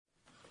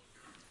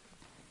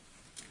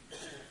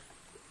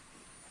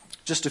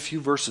Just a few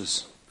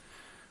verses.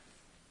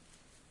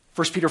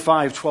 1 Peter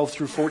 5, 12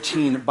 through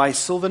 14. By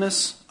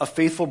Silvanus, a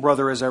faithful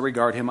brother as I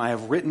regard him, I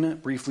have written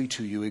briefly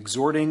to you,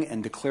 exhorting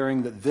and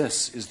declaring that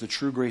this is the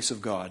true grace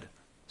of God.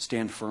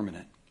 Stand firm in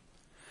it.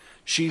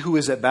 She who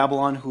is at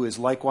Babylon, who is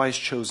likewise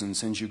chosen,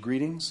 sends you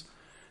greetings,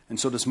 and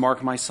so does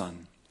Mark, my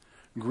son.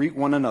 Greet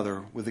one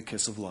another with a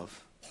kiss of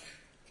love.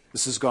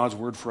 This is God's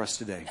word for us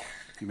today.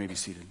 You may be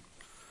seated.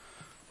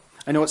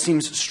 I know it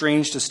seems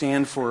strange to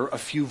stand for a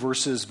few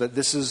verses, but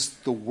this is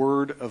the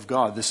word of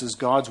God. This is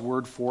God's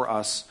word for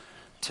us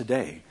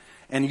today.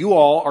 And you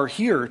all are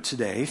here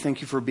today.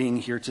 Thank you for being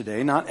here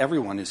today. Not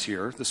everyone is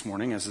here this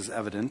morning, as is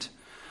evident.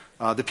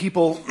 The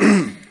people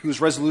whose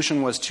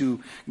resolution was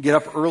to get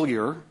up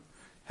earlier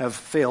have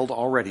failed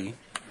already,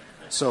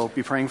 so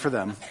be praying for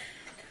them.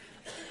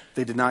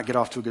 They did not get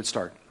off to a good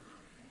start.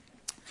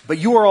 But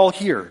you are all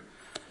here.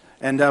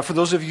 And for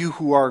those of you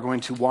who are going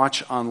to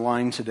watch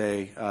online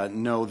today,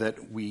 know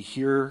that we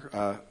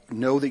here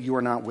know that you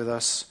are not with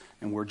us,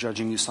 and we're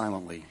judging you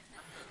silently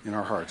in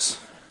our hearts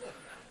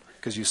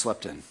because you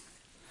slept in.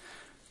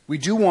 We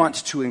do want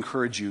to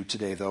encourage you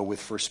today, though,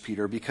 with 1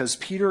 Peter, because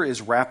Peter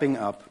is wrapping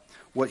up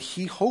what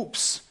he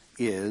hopes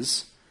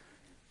is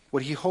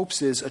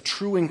a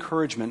true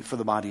encouragement for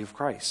the body of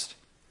Christ.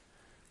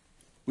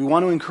 We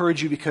want to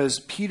encourage you because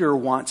Peter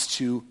wants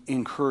to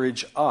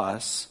encourage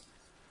us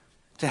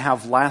to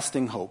have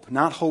lasting hope,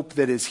 not hope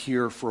that is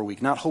here for a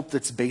week, not hope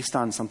that's based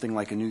on something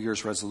like a New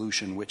Year's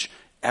resolution, which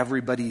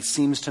everybody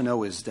seems to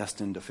know is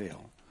destined to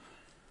fail.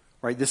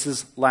 Right? This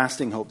is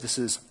lasting hope. This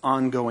is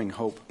ongoing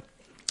hope.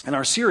 And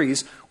our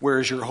series, Where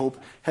is Your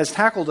Hope?, has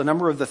tackled a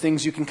number of the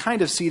things. You can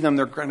kind of see them.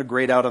 They're kind of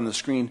grayed out on the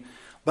screen.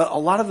 But a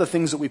lot of the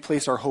things that we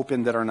place our hope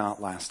in that are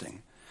not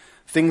lasting.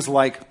 Things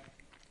like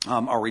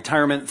our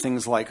retirement,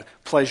 things like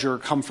pleasure,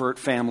 comfort,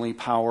 family,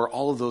 power,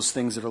 all of those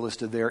things that are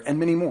listed there, and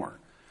many more.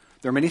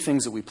 There are many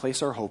things that we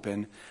place our hope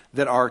in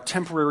that are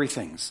temporary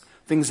things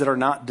that are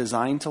not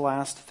designed to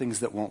last,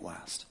 things that won't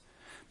last.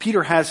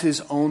 Peter has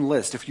his own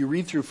list. If you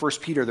read through 1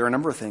 Peter, there are a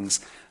number of things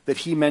that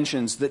he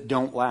mentions that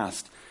don't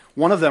last.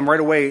 One of them right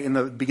away in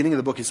the beginning of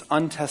the book is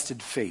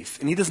untested faith.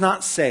 And he does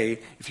not say,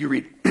 if you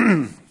read,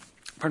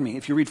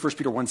 if you read 1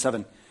 Peter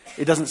 1:7,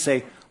 it doesn't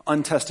say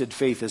untested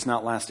faith is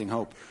not lasting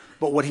hope.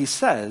 But what he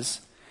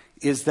says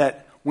is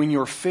that when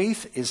your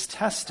faith is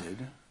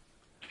tested,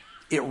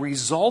 it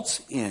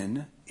results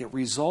in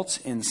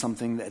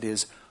something that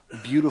is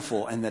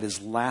beautiful and that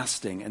is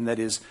lasting and that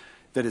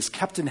is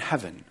kept in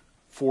heaven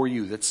for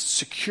you, that's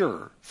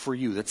secure for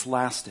you, that's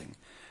lasting.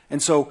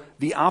 And so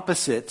the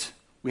opposite,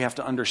 we have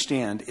to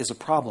understand, is a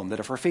problem. That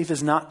if our faith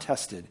is not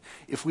tested,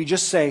 if we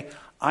just say,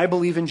 I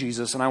believe in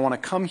Jesus and I want to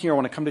come here, I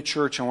want to come to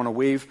church, I want to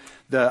wave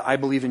the I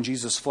believe in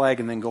Jesus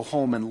flag and then go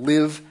home and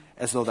live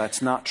as though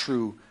that's not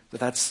true,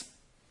 that's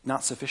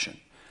not sufficient,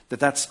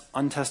 that's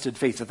untested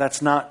faith,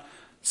 that's not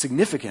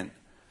significant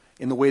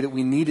in the way that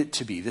we need it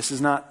to be. This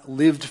is not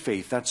lived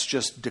faith, that's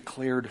just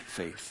declared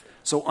faith.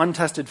 So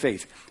untested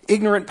faith.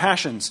 Ignorant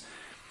passions.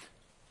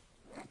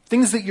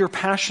 Things that you're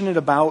passionate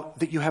about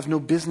that you have no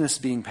business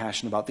being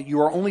passionate about, that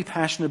you are only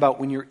passionate about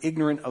when you're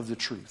ignorant of the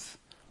truth.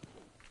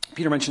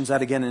 Peter mentions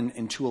that again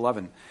in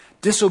 2:11.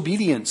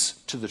 Disobedience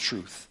to the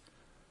truth.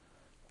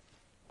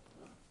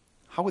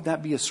 How would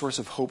that be a source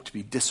of hope to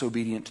be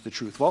disobedient to the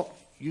truth? Well,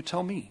 you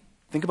tell me.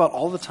 Think about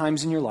all the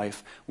times in your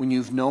life when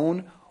you've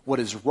known what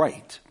is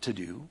right to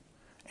do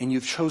and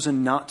you've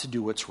chosen not to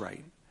do what's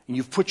right. And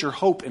you've put your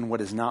hope in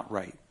what is not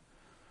right.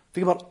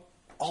 Think about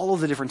all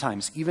of the different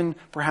times, even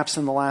perhaps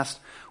in the last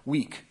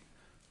week.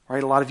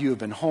 Right? A lot of you have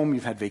been home,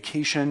 you've had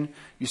vacation,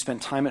 you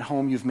spent time at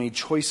home, you've made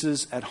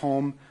choices at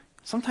home,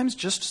 sometimes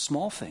just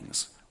small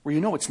things where you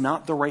know it's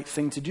not the right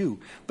thing to do.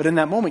 But in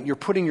that moment, you're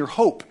putting your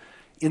hope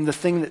in the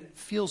thing that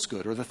feels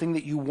good or the thing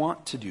that you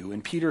want to do.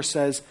 And Peter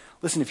says,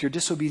 listen, if you're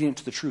disobedient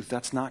to the truth,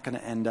 that's not going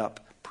to end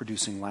up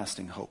producing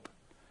lasting hope.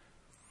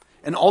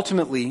 And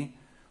ultimately,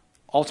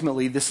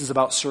 this is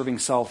about serving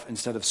self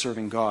instead of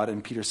serving God.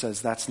 And Peter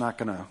says that's not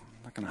going to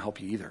help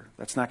you either.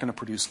 That's not going to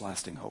produce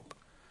lasting hope.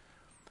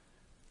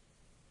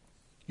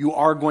 You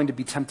are going to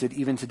be tempted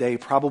even today,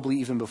 probably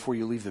even before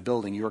you leave the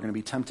building, you are going to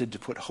be tempted to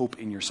put hope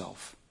in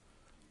yourself.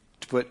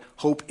 To put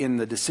hope in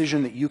the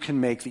decision that you can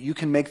make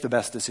the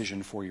best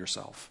decision for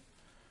yourself.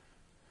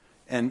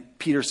 And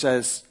Peter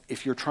says,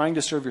 if you're trying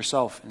to serve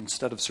yourself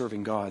instead of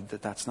serving God,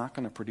 that's not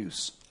going to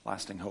produce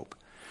lasting hope.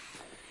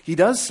 He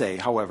does say,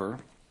 however,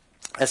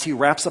 as he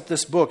wraps up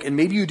this book, and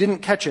maybe you didn't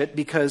catch it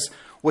because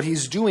what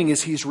he's doing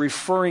is he's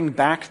referring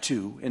back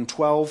to in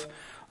 12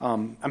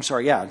 and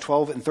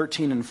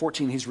 13 and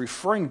 14, he's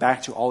referring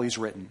back to all he's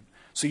written.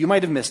 So you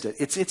might have missed it.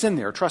 It's in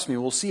there. Trust me,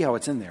 we'll see how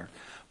it's in there.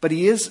 But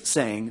he is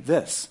saying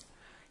this.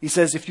 He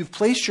says, if you've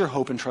placed your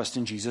hope and trust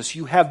in Jesus,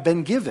 you have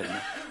been given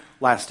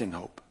lasting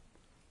hope.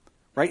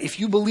 Right? If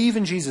you believe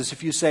in Jesus,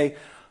 if you say,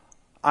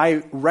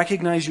 I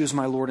recognize you as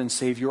my Lord and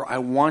Savior, I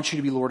want you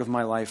to be Lord of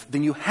my life,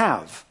 then you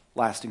have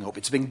lasting hope.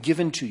 It's been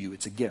given to you.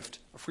 It's a gift,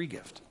 a free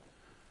gift.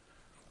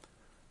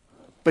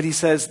 But he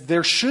says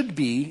there should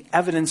be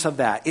evidence of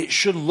that. It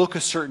should look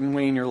a certain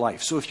way in your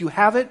life. So if you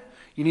have it,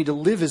 You need to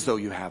live as though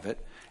you have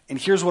it. And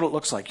here's what it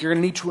looks like. You're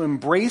going to need to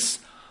embrace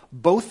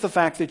both the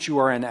fact that you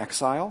are in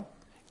exile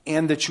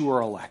and that you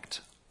are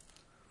elect.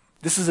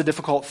 This is a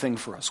difficult thing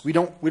for us. We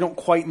don't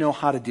quite know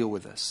how to deal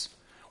with this.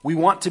 We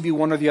want to be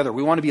one or the other.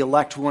 We want to be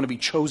elect. We want to be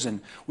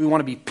chosen. We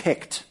want to be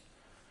picked.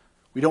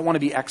 We don't want to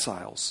be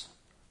exiles.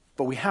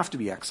 But we have to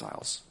be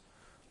exiles.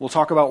 We'll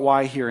talk about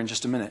why here in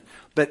just a minute.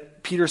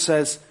 But Peter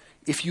says,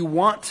 if you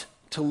want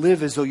to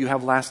live as though you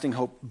have lasting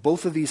hope,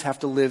 both of these have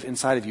to live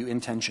inside of you in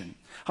tension.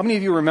 How many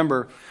of you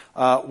remember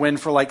when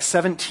for like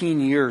 17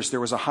 years there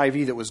was a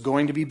Hy-Vee that was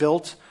going to be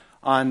built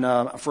on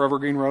Forever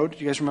Green Road? Do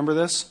you guys remember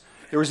this?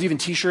 There was even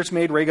T-shirts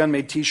made. Raygun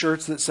made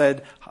T-shirts that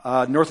said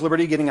North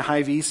Liberty getting a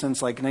Hy-Vee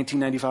since like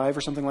 1995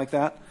 or something like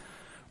that.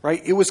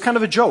 Right? It was kind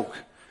of a joke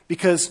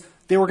because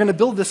they were going to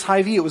build this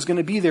Hy-Vee. It was going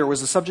to be there. It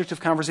was a subject of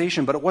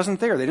conversation, but it wasn't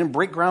there. They didn't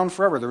break ground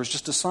forever. There was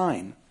just a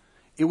sign.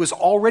 It was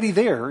already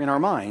there in our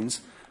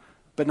minds,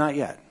 but not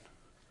yet.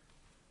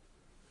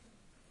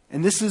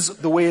 And this is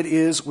the way it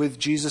is with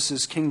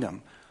Jesus'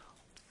 kingdom.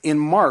 In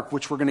Mark,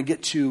 which we're going to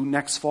get to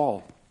next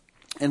fall,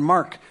 in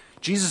Mark,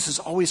 Jesus is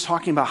always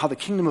talking about how the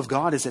kingdom of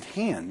God is at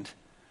hand.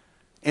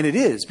 And it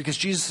is, because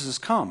Jesus has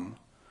come.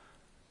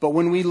 But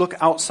when we look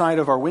outside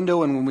of our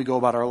window and when we go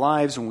about our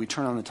lives, when we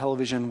turn on the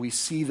television, we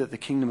see that the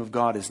kingdom of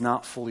God is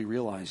not fully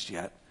realized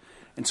yet.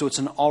 And so it's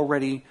an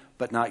already,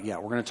 but not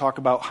yet. We're going to talk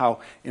about how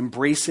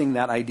embracing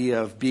that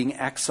idea of being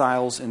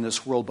exiles in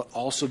this world, but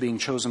also being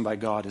chosen by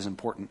God is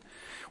important.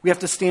 We have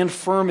to stand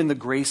firm in the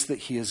grace that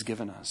he has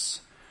given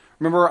us.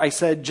 Remember, I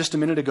said just a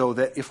minute ago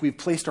that if we've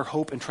placed our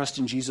hope and trust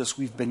in Jesus,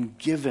 we've been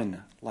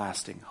given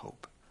lasting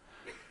hope.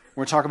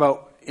 We're going to talk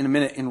about in a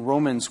minute in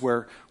Romans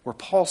where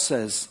Paul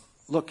says,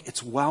 look,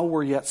 it's while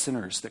we're yet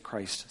sinners that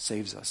Christ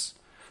saves us.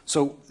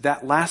 So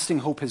that lasting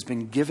hope has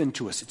been given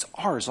to us. It's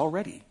ours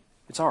already.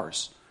 It's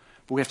ours.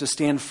 But we have to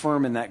stand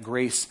firm in that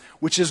grace,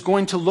 which is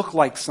going to look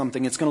like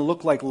something. It's going to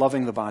look like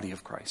loving the body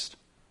of Christ.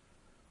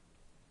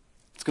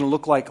 It's going to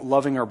look like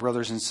loving our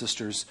brothers and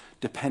sisters,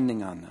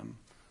 depending on them.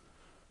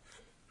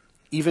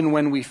 Even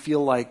when we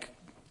feel like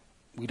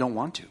we don't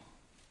want to.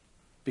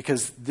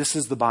 Because this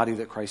is the body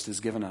that Christ has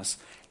given us.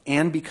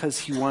 And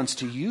because he wants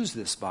to use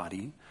this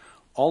body,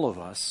 all of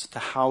us, to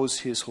house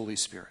his Holy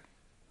Spirit.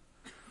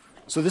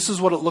 So this is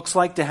what it looks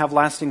like to have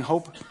lasting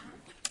hope.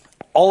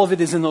 All of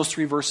it is in those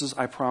 3 verses,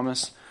 I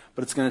promise.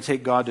 But it's going to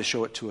take God to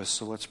show it to us.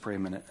 So let's pray a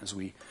minute as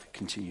we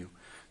continue.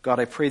 God,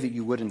 I pray that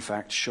you would, in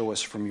fact, show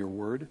us from your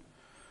word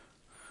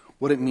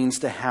what it means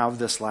to have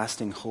this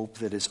lasting hope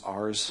that is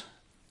ours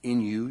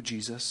in you,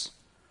 Jesus.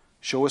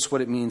 Show us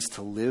what it means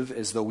to live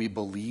as though we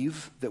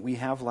believe that we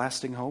have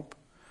lasting hope.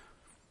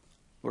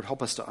 Lord,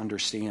 help us to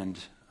understand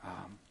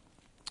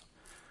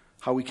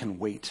how we can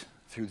wait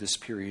through this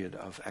period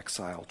of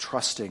exile,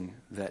 trusting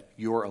that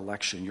your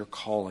election, your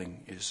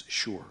calling is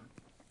sure.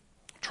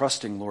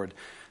 Trusting, Lord,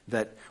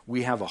 that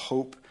we have a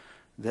hope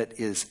that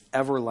is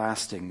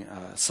everlasting,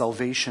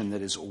 salvation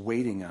that is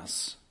awaiting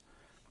us,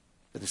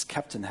 that is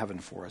kept in heaven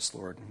for us,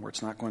 Lord, where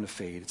it's not going to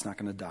fade, it's not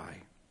going to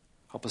die.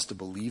 Help us to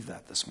believe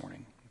that this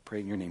morning. I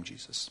pray in your name,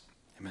 Jesus.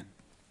 Amen.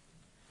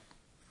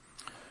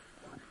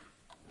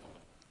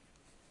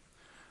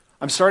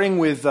 I'm starting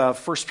with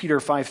 1 Peter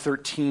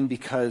 5:13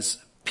 because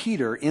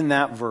Peter, in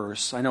that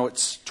verse, I know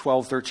it's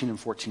 12, 13, and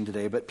 14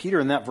 today, but Peter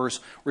in that verse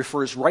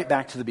refers right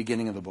back to the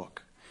beginning of the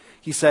book.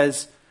 He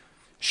says,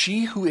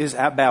 "She who is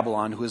at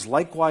Babylon, who is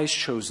likewise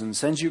chosen,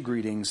 sends you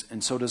greetings,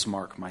 and so does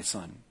Mark, my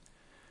son."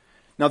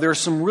 Now, there's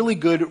some really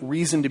good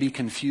reason to be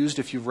confused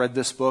if you've read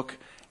this book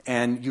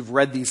and you've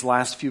read these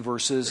last few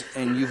verses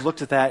and you've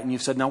looked at that and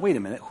you've said, now, wait a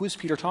minute, who is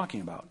Peter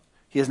talking about?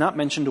 He has not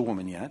mentioned a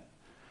woman yet.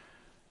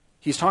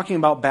 He's talking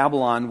about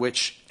Babylon,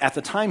 which at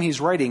the time he's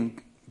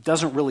writing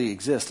doesn't really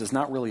exist, is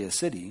not really a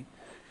city,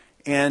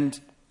 and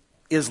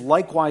is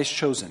likewise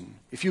chosen.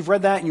 If you've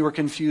read that and you were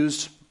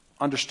confused,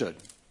 understood.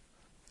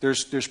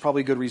 There's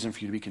probably a good reason for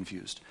you to be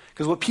confused.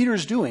 Because what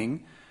Peter's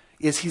doing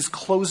is he's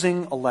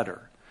closing a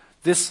letter.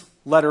 This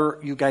letter,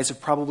 you guys have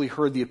probably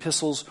heard, the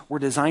epistles were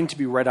designed to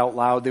be read out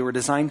loud. They were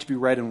designed to be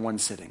read in one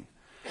sitting.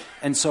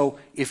 And so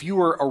if you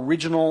were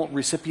original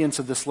recipients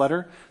of this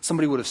letter,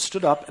 somebody would have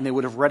stood up and they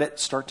would have read it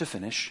start to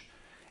finish.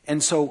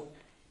 And so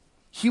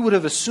he would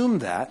have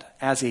assumed that,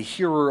 as a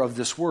hearer of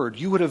this word,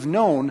 you would have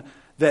known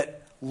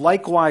that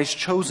likewise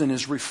chosen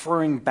is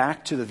referring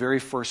back to the very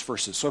first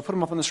verses. So I put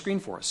them up on the screen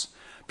for us.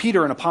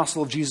 Peter, an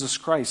apostle of Jesus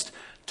Christ,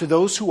 to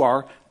those who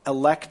are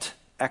elect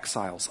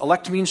exiles.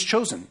 Elect means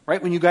chosen,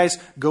 right? When you guys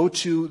go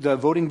to the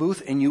voting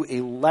booth and you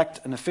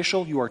elect an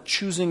official, you are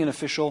choosing an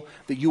official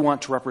that you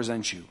want to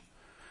represent you.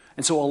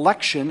 And so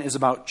election is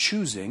about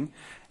choosing.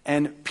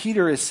 And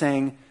Peter is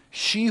saying,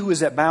 she who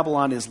is at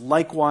Babylon is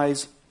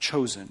likewise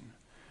chosen.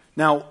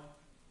 Now,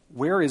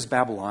 where is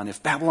Babylon?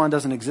 If Babylon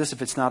doesn't exist,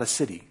 if it's not a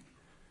city.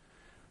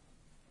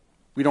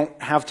 We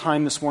don't have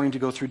time this morning to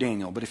go through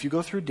Daniel, but if you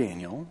go through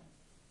Daniel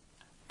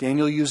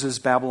uses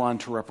Babylon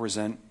to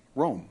represent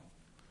Rome.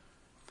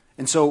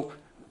 And so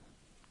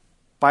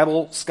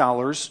Bible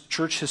scholars,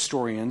 church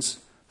historians,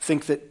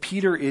 think that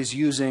Peter is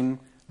using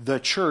the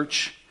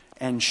church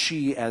and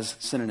she as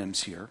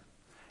synonyms here.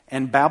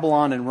 and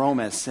Babylon and Rome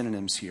as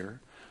synonyms here,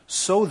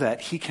 so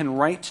that he can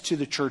write to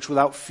the church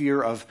without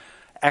fear of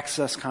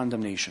excess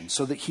condemnation,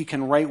 so that he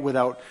can write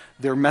without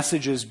their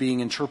messages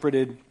being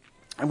interpreted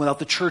and without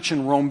the church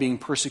in Rome being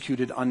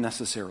persecuted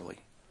unnecessarily.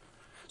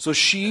 So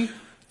she,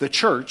 the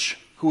church,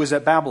 who is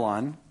at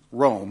Babylon,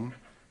 Rome,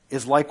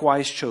 is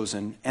likewise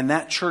chosen, and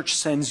that church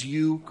sends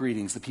you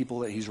greetings, the people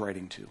that he's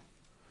writing to.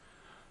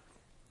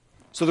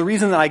 So the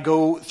reason that I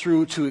go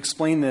through to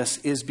explain this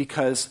is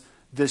because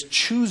this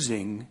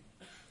choosing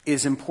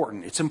is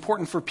important. It's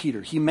important for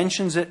Peter. He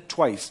mentions it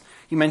twice.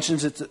 He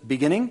mentions it at the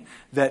beginning,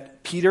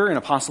 that Peter, an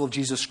apostle of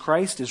Jesus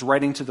Christ, is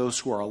writing to those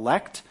who are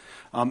elect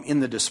in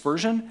the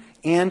dispersion,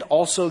 and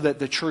also that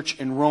the church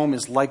in Rome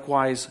is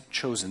likewise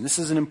chosen. This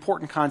is an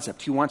important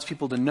concept. He wants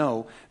people to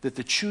know that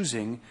the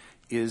choosing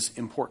is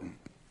important.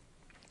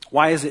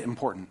 Why is it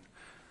important?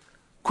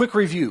 Quick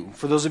review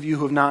for those of you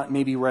who have not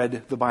maybe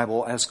read the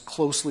Bible as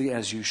closely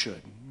as you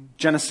should.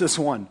 Genesis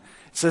 1.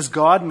 It says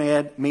God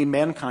made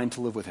mankind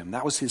to live with him.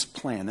 That was his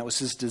plan. That was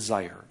his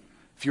desire.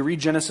 If you read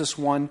Genesis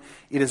 1,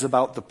 it is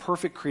about the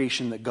perfect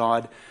creation that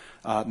God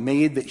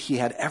made, that he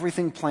had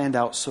everything planned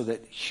out so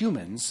that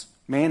humans,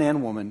 man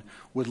and woman,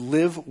 would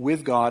live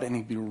with God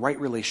and be in right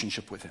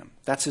relationship with him.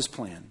 That's his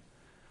plan.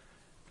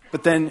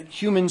 But then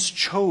humans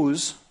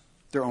chose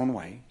their own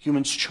way.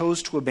 Humans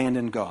chose to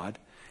abandon God.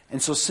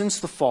 And so since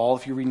the fall,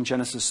 if you read in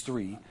Genesis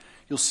 3,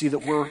 you'll see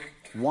that we're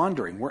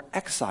wandering. We're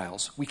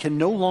exiles. We can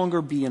no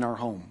longer be in our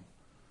home.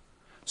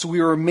 So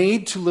we were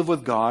made to live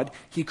with God.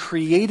 He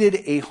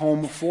created a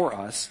home for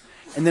us,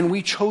 and then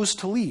we chose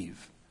to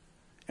leave.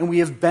 And we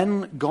have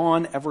been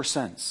gone ever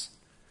since.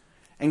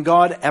 And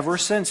God, ever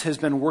since, has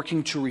been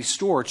working to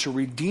restore, to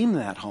redeem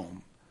that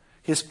home.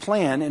 His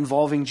plan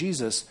involving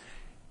Jesus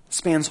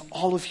spans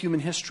all of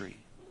human history.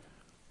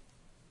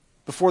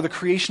 Before the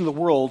creation of the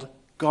world,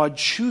 God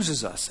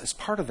chooses us as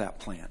part of that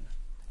plan.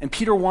 And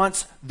Peter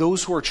wants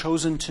those who are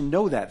chosen to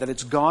know that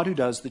it's God who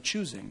does the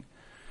choosing.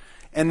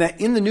 And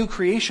that in the new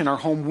creation, our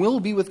home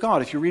will be with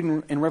God. If you read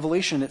in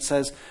Revelation, it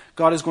says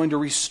God is going to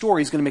restore.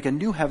 He's going to make a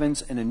new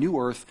heavens and a new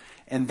earth.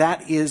 And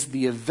that is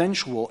the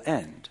eventual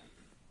end.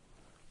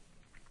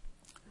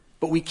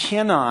 But we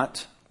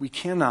cannot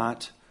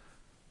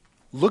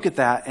look at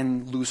that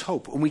and lose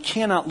hope. And we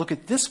cannot look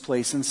at this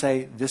place and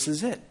say, this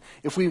is it.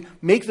 If we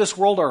make this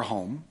world our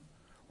home,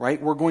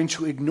 right, we're going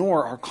to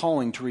ignore our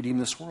calling to redeem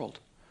this world.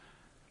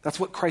 That's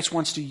what Christ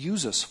wants to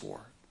use us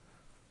for.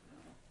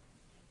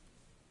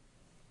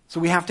 So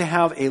we have to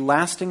have a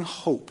lasting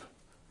hope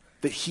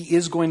that he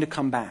is going to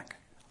come back,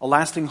 a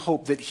lasting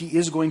hope that he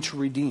is going to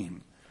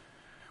redeem.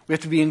 We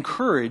have to be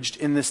encouraged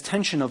in this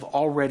tension of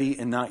already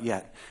and not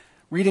yet.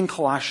 Reading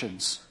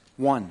Colossians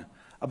 1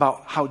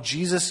 about how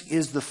Jesus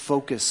is the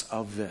focus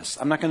of this.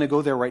 I'm not going to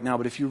go there right now,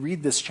 but if you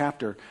read this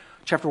chapter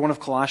 1 of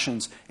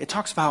Colossians, it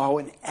talks about how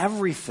in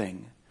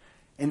everything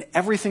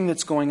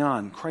that's going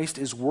on, Christ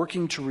is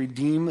working to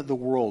redeem the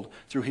world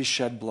through his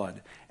shed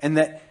blood. And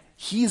that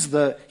he's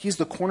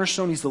the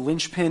cornerstone, he's the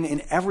linchpin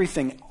in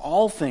everything.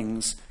 All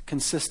things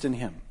consist in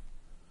him.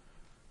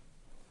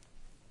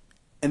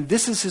 And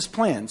this is his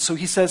plan. So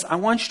he says, I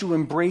want you to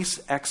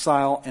embrace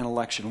exile and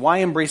election. Why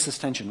embrace this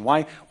tension?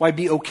 Why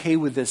be okay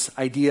with this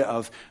idea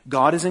of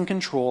God is in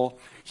control,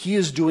 he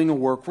is doing a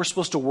work, we're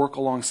supposed to work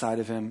alongside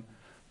of him,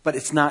 but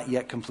it's not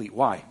yet complete.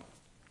 Why?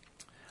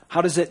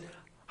 How does it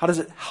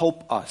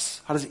help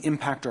us? How does it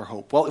impact our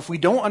hope? Well, if we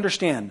don't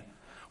understand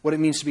what it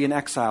means to be in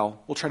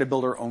exile, we'll try to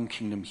build our own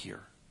kingdom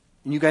here.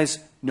 And you guys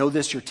know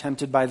this, you're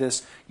tempted by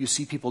this, you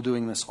see people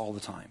doing this all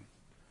the time.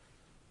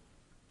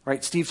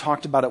 Right? Steve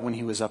talked about it when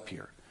he was up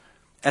here.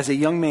 As a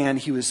young man,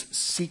 he was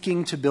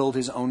seeking to build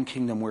his own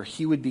kingdom where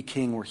he would be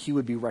king, where he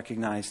would be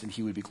recognized, and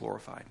he would be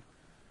glorified.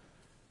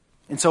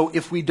 And so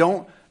if we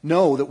don't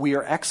know that we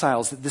are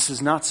exiles, that this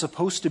is not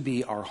supposed to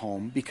be our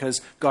home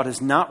because God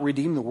has not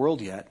redeemed the world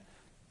yet,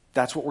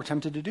 that's what we're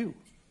tempted to do.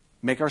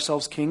 Make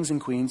ourselves kings and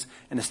queens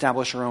and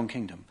establish our own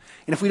kingdom.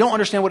 And if we don't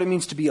understand what it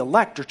means to be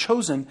elect or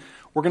chosen,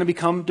 we're going to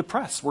become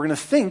depressed. We're going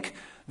to think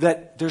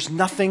that there's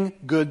nothing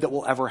good that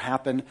will ever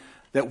happen,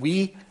 that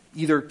we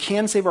either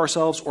can save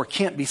ourselves or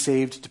can't be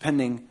saved,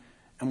 depending,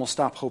 and we'll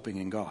stop hoping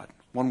in God,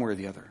 one way or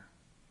the other.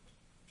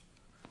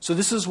 So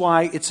this is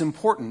why it's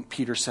important,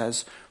 Peter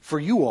says, for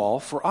you all,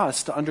 for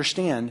us, to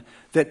understand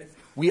that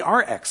we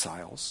are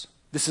exiles.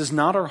 This is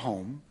not our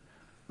home.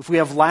 If we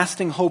have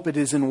lasting hope, it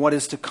is in what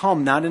is to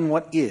come, not in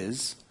what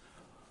is,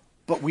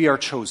 but we are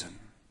chosen.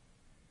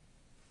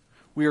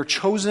 We are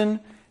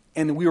chosen,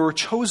 and we were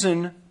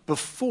chosen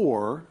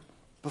before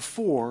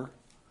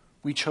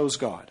we chose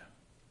God.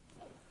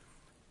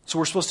 So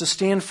we're supposed to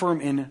stand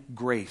firm in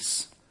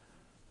grace.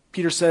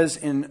 Peter says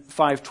in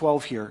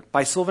 5:12 here,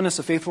 by Silvanus,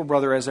 a faithful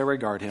brother as I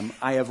regard him,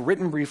 I have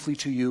written briefly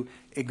to you,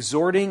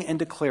 exhorting and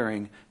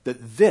declaring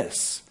that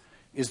this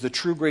is the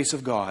true grace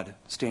of God.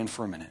 Stand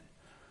firm in it.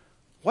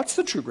 What's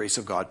the true grace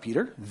of God,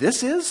 Peter?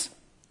 This is?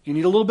 You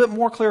need a little bit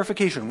more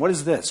clarification. What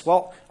is this?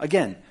 Well,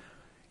 again,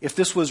 if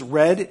this was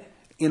read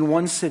in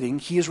one sitting,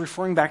 he is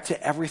referring back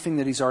to everything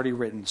that he's already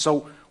written.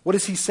 So what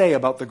does he say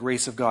about the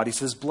grace of God? He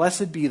says,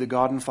 "Blessed be the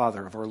God and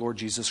Father of our Lord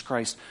Jesus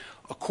Christ.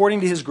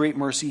 According to his great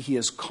mercy, he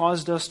has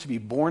caused us to be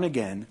born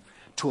again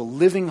to a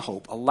living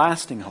hope, a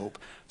lasting hope,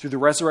 through the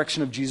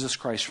resurrection of Jesus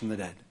Christ from the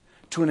dead,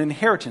 to an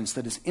inheritance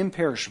that is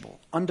imperishable,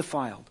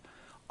 undefiled,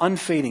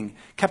 unfading,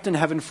 kept in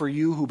heaven for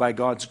you who by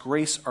God's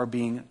grace are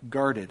being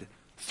guarded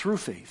through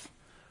faith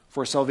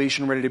for a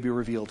salvation ready to be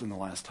revealed in the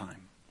last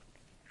time."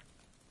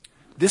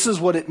 This is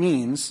what it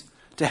means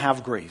to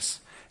have grace.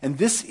 And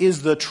this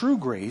is the true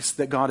grace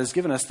that God has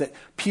given us that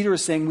Peter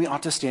is saying we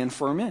ought to stand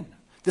firm in.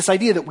 This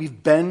idea that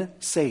we've been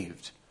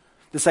saved.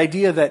 This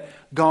idea that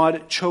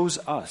God chose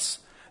us.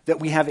 That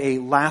we have a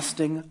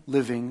lasting,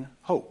 living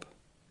hope.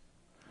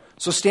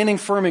 So standing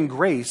firm in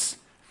grace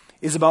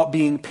is about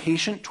being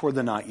patient toward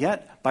the not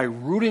yet by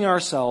rooting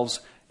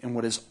ourselves in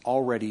what is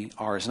already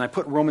ours. And I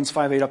put Romans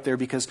 5:8 up there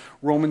because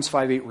Romans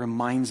 5:8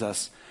 reminds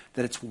us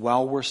that it's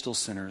while we're still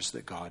sinners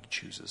that God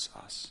chooses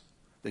us,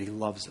 that he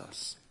loves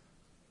us.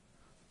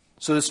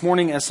 So this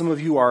morning, as some of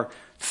you are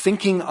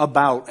thinking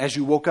about, as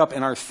you woke up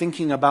and are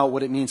thinking about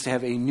what it means to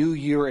have a new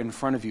year in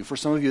front of you, for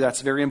some of you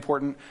that's very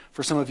important,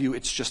 for some of you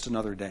it's just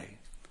another day.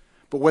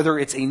 But whether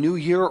it's a new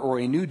year or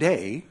a new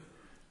day,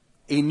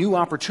 a new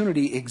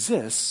opportunity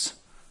exists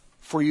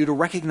for you to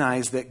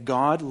recognize that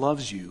God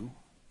loves you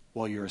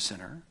while you're a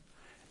sinner,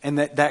 and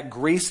that that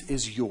grace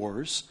is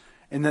yours,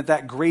 and that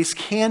that grace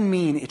can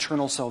mean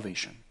eternal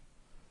salvation.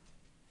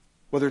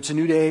 Whether it's a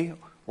new day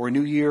or a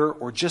new year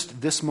or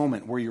just this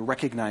moment where you're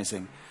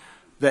recognizing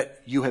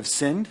that you have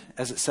sinned,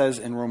 as it says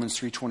in Romans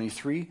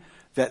 3:23,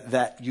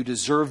 that you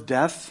deserve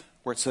death,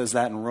 where it says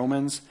that in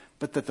Romans,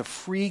 but that the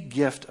free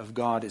gift of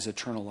God is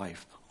eternal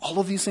life. All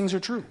of these things are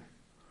true.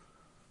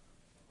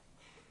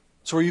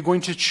 So are you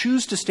going to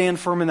choose to stand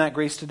firm in that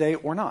grace today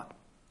or not?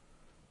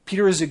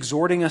 Peter is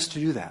exhorting us to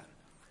do that.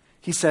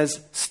 He says,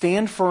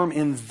 stand firm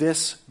in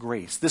this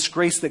grace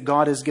that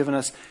God has given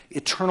us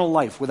eternal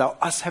life without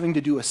us having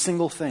to do a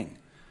single thing.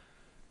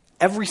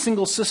 Every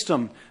single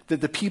system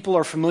that the people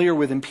are familiar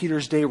with in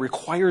Peter's day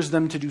requires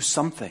them to do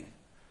something.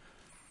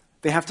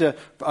 They have to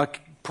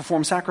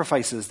perform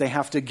sacrifices. They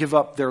have to give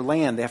up their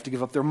land. They have to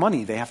give up their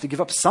money. They have to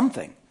give up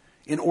something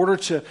in order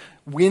to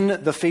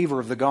win the favor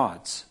of the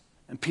gods.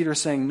 And Peter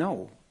is saying,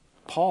 no.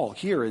 Paul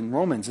here in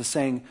Romans is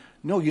saying,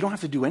 no, you don't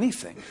have to do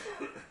anything.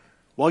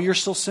 While you're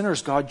still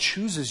sinners, God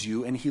chooses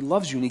you and he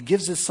loves you and he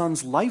gives his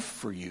son's life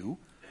for you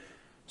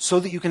so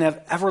that you can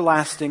have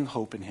everlasting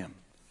hope in him.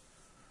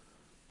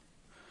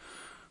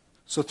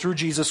 So through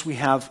Jesus, we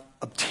have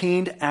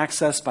obtained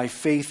access by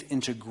faith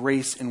into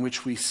grace in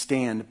which we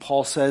stand.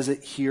 Paul says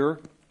it here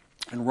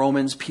in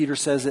Romans. Peter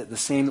says it the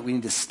same, that we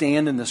need to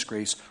stand in this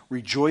grace,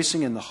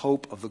 rejoicing in the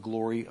hope of the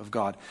glory of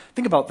God.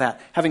 Think about that.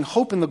 Having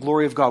hope in the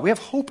glory of God. We have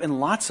hope in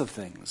lots of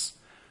things,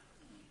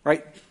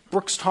 right?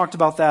 Brooks talked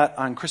about that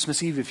on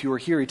Christmas Eve, if you were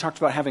here. He talked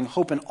about having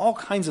hope in all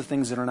kinds of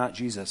things that are not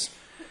Jesus.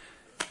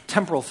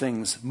 Temporal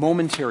things,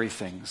 momentary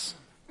things,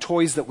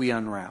 toys that we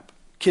unwrap,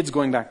 kids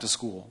going back to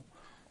school.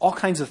 All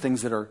kinds of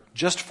things that are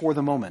just for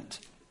the moment.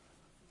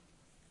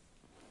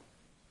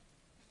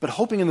 But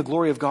hoping in the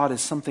glory of God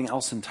is something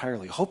else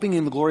entirely. Hoping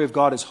in the glory of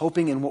God is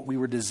hoping in what we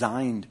were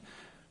designed,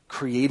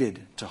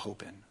 created to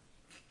hope in.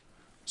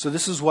 So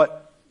this is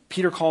what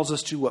Peter calls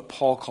us to, what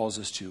Paul calls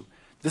us to.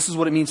 This is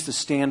what it means to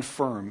stand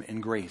firm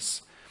in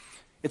grace.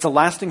 It's a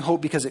lasting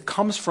hope because it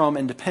comes from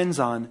and depends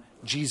on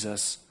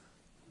Jesus,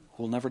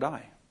 who will never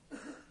die.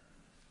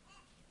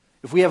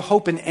 If we have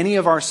hope in any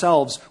of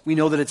ourselves, we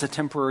know that it's a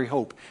temporary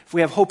hope. If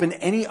we have hope in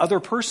any other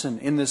person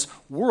in this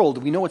world,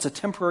 we know it's a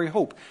temporary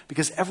hope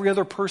because every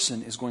other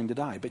person is going to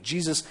die. But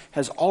Jesus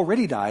has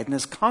already died and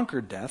has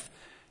conquered death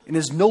and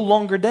is no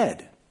longer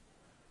dead.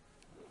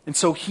 And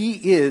so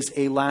he is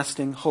a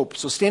lasting hope.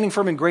 So standing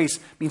firm in grace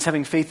means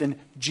having faith in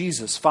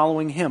Jesus,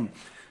 following him,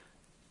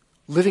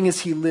 living as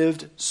he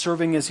lived,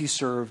 serving as he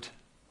served,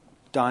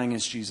 dying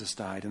as Jesus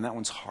died. And that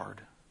one's hard.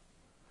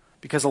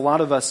 Because a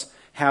lot of us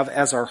have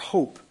as our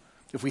hope,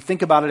 if we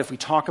think about it, if we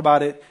talk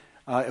about it,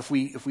 if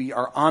we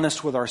are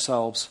honest with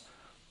ourselves,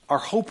 our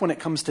hope when it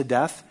comes to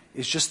death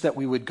is just that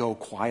we would go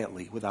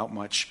quietly without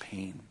much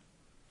pain.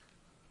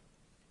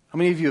 How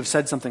many of you have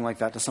said something like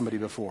that to somebody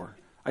before?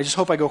 I just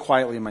hope I go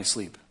quietly in my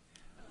sleep.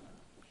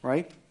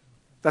 Right?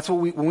 That's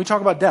what when we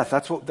talk about death,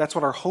 that's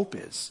what our hope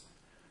is.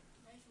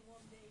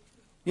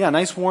 Yeah,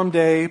 nice warm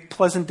day,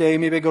 pleasant day,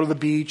 maybe I go to the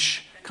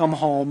beach, come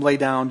home, lay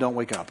down, don't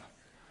wake up.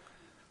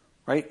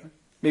 Right?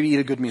 Maybe eat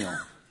a good meal.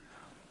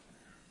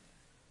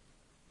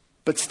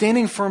 But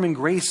standing firm in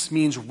grace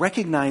means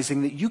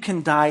recognizing that you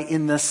can die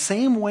in the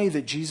same way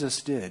that Jesus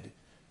did,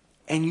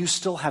 and you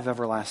still have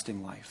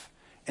everlasting life.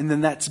 And then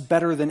that's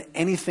better than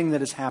anything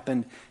that has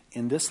happened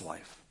in this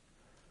life.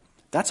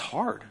 That's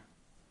hard.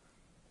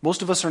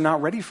 Most of us are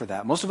not ready for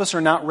that. Most of us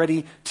are not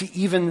ready to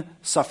even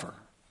suffer.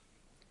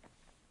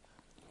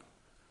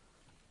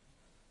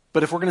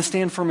 But if we're going to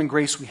stand firm in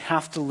grace, we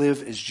have to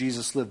live as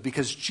Jesus lived,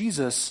 because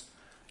Jesus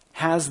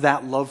has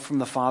that love from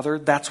the Father.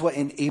 That's what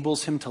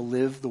enables him to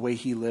live the way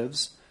he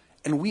lives.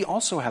 And we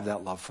also have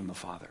that love from the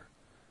Father.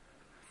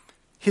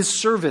 His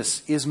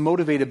service is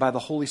motivated by the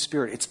Holy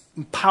Spirit. It's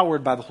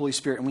empowered by the Holy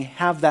Spirit, and we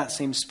have that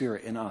same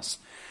Spirit in us.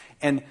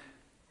 And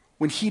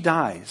when he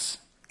dies,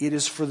 it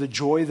is for the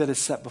joy that is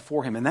set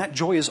before him, and that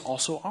joy is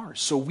also ours.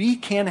 So we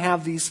can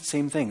have these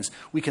same things.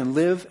 We can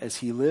live as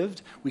he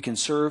lived. We can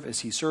serve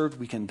as he served.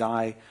 We can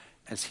die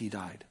as he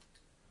died.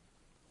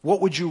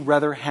 What would you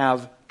rather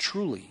have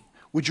truly?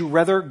 Would you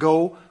rather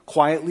go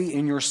quietly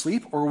in your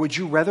sleep, or would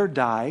you rather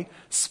die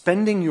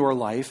spending your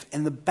life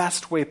in the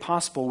best way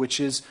possible, which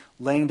is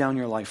laying down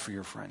your life for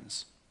your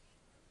friends?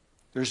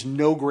 There's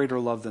no greater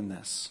love than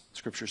this,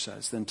 Scripture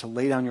says, than to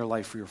lay down your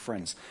life for your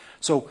friends.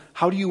 So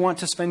how do you want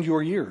to spend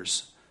your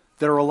years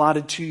that are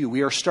allotted to you?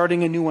 We are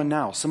starting a new one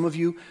now. Some of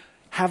you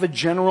have a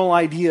general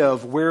idea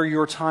of where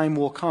your time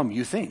will come,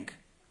 you think.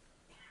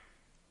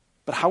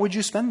 But how would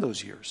you spend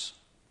those years?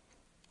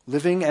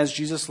 Living as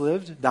Jesus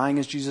lived, dying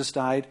as Jesus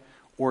died,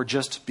 or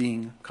just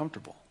being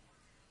comfortable?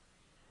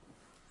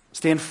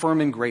 Stand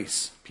firm in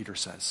grace, Peter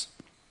says,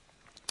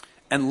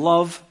 and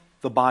love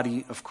the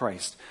body of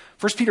Christ.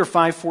 1 Peter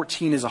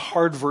 5:14 is a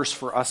hard verse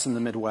for us in the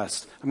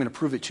Midwest. I'm going to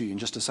prove it to you in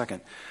just a second.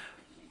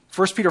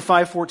 1 Peter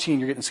 5:14,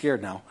 you're getting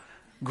scared now.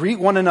 Greet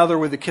one another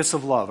with a kiss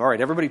of love. All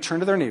right, everybody turn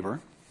to their neighbor.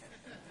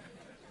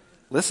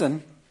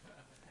 Listen,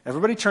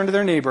 everybody turn to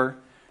their neighbor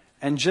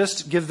and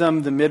just give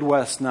them the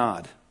Midwest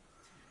nod.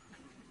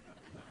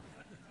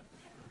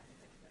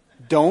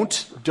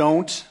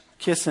 Don't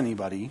kiss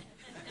anybody.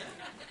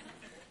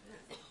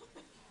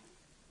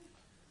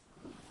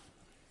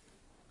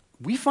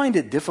 We find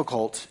it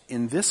difficult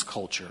in this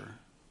culture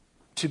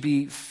to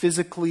be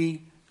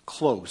physically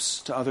close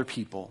to other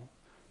people,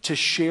 to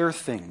share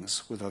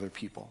things with other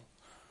people.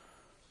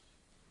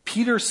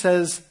 Peter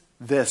says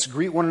this,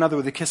 greet one another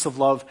with a kiss of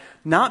love,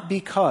 not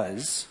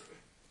because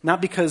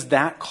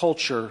that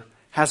culture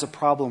has a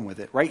problem with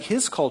it, right?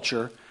 His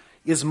culture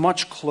is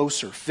much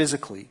closer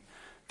physically.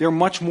 They're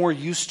much more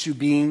used to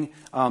being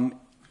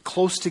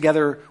close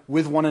together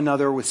with one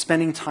another, with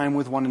spending time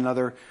with one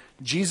another.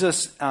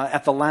 Jesus,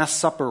 at the Last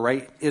Supper,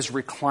 right, is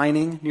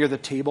reclining near the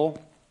table,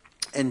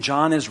 and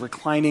John is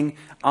reclining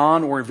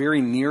on or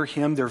very near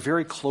him. They're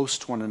very close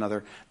to one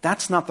another.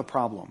 That's not the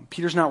problem.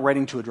 Peter's not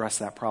writing to address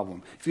that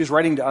problem. If he was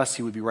writing to us,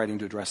 he would be writing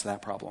to address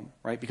that problem,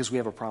 right, because we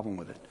have a problem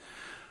with it.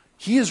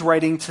 He is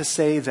writing to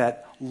say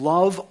that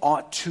love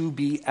ought to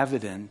be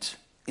evident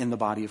in the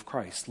body of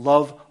Christ.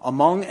 Love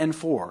among and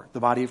for the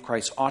body of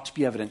Christ ought to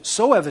be evident.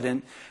 So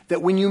evident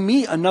that when you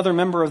meet another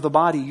member of the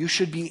body, you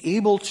should be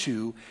able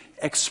to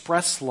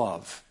express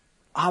love,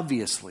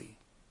 obviously.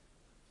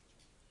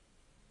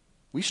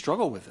 We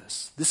struggle with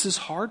this. This is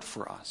hard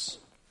for us.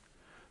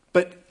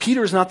 But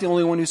Peter is not the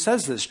only one who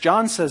says this.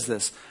 John says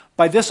this.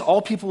 By this,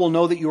 all people will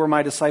know that you are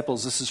my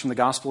disciples. This is from the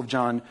Gospel of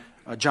John.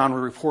 John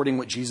reporting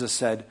what Jesus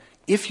said.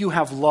 If you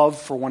have love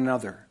for one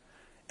another.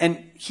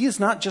 And Jesus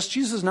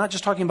is not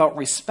just talking about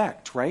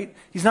respect, right?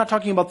 He's not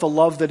talking about the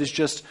love that is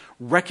just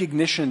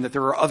recognition that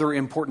there are other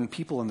important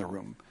people in the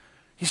room.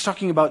 He's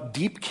talking about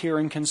deep care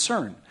and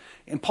concern.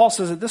 And Paul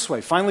says it this way,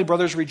 finally,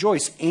 brothers,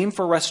 rejoice, aim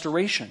for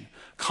restoration,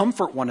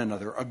 comfort one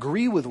another,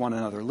 agree with one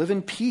another, live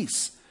in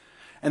peace.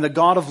 And the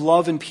God of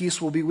love and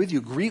peace will be with you.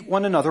 Greet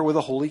one another with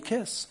a holy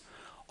kiss.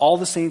 All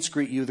the saints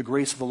greet you. The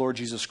grace of the Lord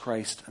Jesus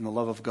Christ and the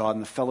love of God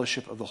and the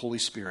fellowship of the Holy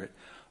Spirit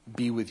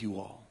be with you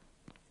all.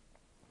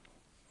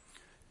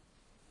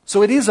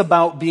 So it is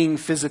about being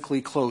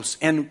physically close,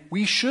 and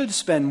we should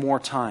spend more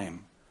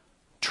time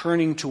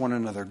turning to one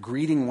another,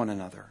 greeting one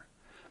another.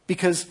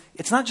 Because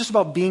it's not just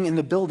about being in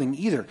the building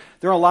either.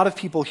 There are a lot of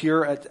people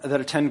here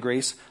that attend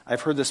Grace.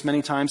 I've heard this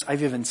many times.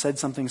 I've even said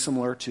something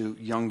similar to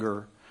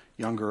younger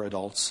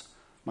adults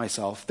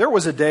myself. There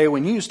was a day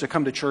when you used to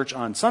come to church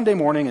on Sunday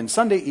morning and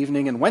Sunday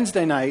evening and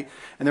Wednesday night,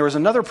 and there was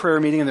another prayer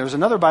meeting and there was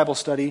another Bible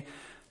study.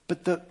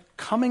 But the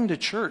coming to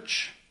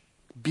church,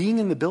 being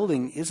in the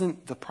building,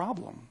 isn't the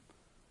problem.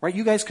 Right?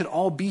 You guys could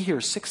all be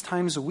here 6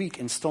 times a week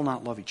and still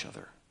not love each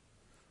other.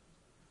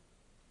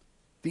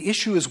 The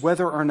issue is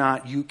whether or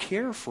not you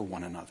care for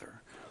one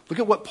another. Look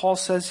at what Paul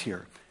says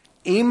here.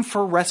 Aim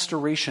for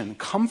restoration,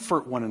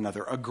 comfort one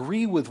another,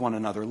 agree with one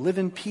another, live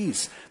in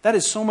peace. That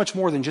is so much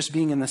more than just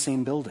being in the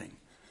same building.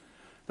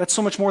 That's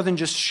so much more than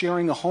just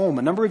sharing a home.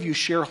 A number of you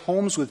share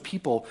homes with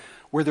people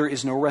where there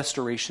is no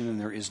restoration and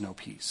there is no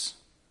peace.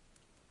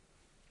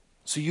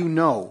 So you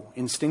know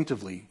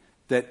instinctively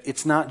that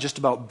it's not just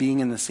about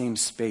being in the same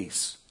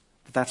space.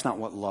 That's not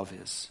what love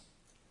is.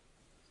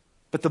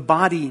 But the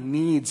body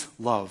needs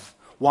love.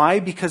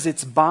 Why? Because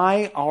it's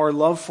by our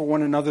love for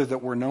one another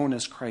that we're known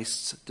as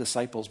Christ's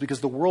disciples.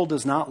 Because the world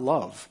does not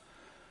love,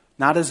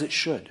 not as it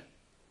should.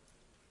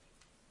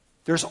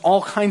 There's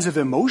all kinds of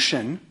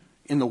emotion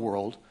in the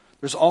world.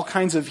 There's all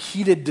kinds of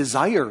heated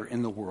desire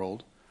in the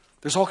world.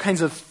 There's all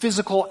kinds of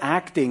physical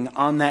acting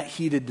on that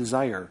heated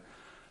desire.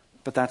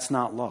 But that's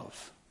not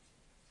love.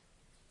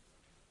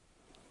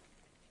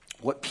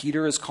 What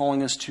Peter is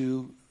calling us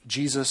to,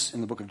 Jesus in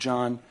the book of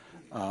John,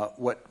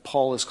 what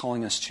Paul is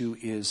calling us to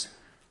is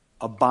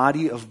a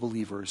body of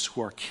believers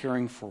who are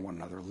caring for one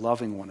another,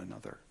 loving one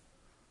another.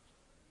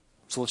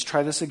 So let's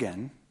try this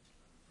again.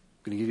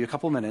 I'm going to give you a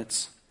couple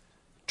minutes.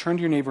 turn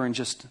to your neighbor and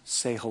just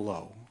say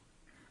hello.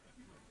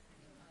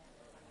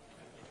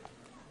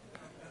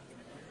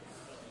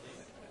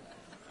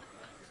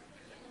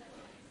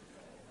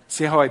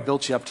 See how I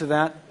built you up to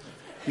that?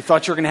 You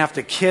thought you were going to have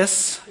to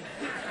kiss?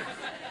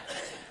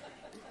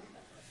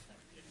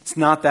 It's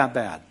not that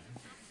bad.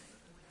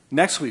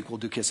 Next week we'll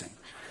do kissing.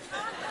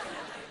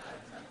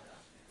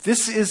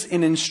 This is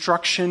an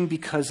instruction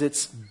because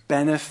it's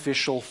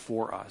beneficial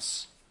for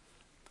us.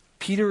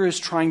 Peter is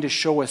trying to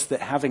show us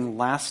that having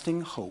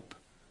lasting hope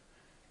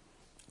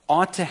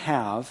ought to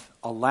have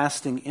a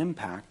lasting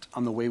impact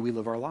on the way we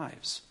live our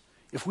lives.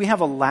 If we have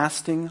a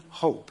lasting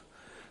hope,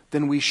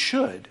 then we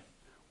should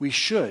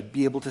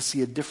be able to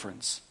see a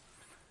difference.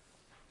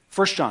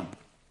 1 John,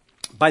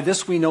 by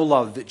this we know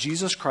love, that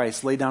Jesus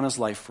Christ laid down his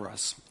life for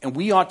us, and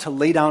we ought to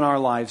lay down our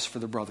lives for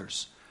the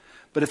brothers.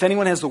 But if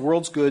anyone has the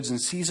world's goods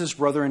and sees his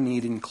brother in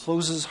need and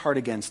closes his heart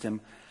against him,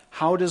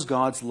 how does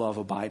God's love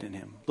abide in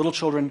him? Little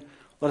children,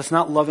 let us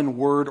not love in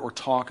word or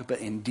talk, but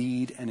in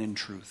deed and in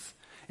truth.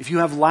 If you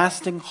have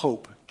lasting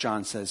hope,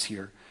 John says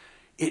here,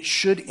 it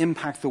should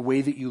impact the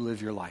way that you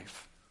live your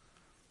life.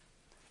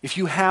 If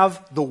you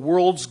have the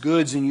world's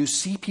goods and you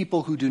see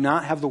people who do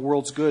not have the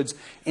world's goods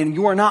and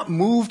you are not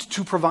moved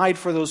to provide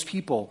for those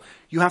people,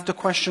 you have to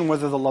question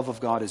whether the love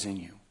of God is in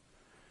you.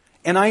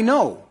 And I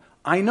know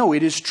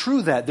it is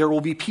true that there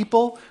will be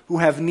people who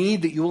have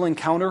need that you will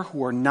encounter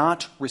who are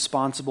not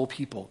responsible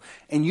people.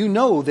 And you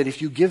know that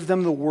if you give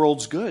them the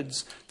world's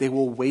goods, they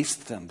will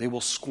waste them, they will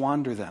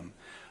squander them.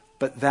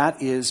 But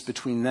that is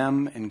between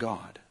them and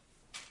God.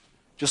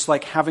 Just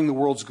like having the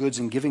world's goods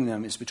and giving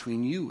them is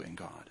between you and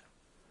God.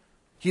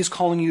 He is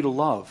calling you to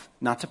love,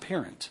 not to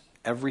parent,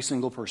 every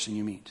single person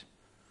you meet.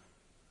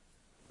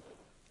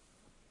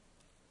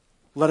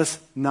 Let us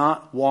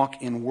not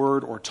walk in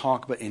word or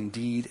talk, but in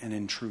deed and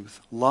in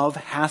truth. Love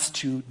has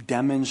to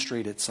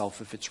demonstrate itself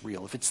if it's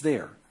real, if it's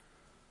there.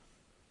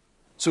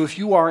 So if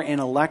you are an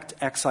elect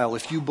exile,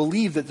 if you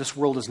believe that this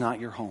world is not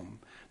your home,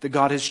 that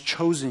God has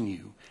chosen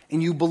you,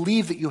 and you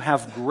believe that you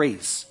have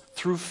grace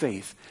through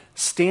faith,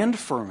 stand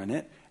firm in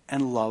it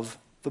and love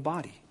the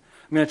body.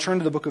 I'm going to turn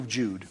to the book of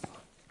Jude.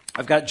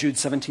 I've got Jude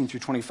 17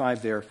 through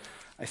 25 there.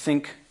 I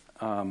think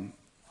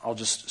I'll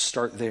just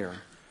start there.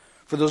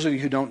 For those of you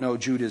who don't know,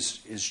 Jude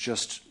is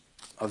just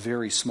a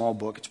very small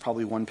book. It's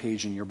probably one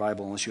page in your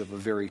Bible, unless you have a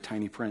very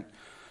tiny print.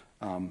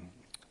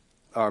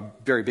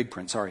 Very big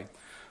print, sorry.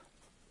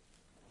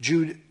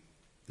 Jude,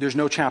 there's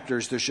no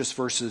chapters, there's just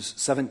verses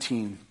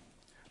 17.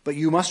 But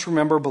you must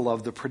remember,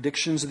 beloved, the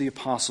predictions of the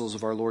apostles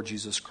of our Lord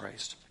Jesus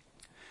Christ.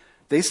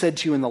 They said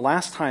to you, in the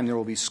last time there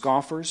will be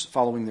scoffers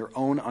following their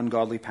own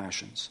ungodly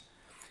passions.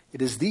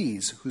 It is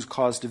these who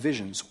cause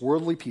divisions,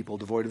 worldly people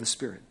devoid of the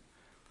Spirit.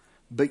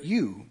 But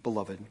you,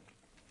 beloved,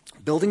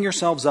 building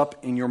yourselves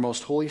up in your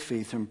most holy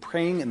faith and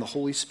praying in the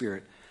Holy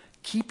Spirit,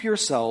 keep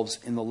yourselves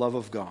in the love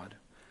of God,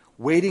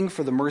 waiting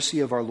for the mercy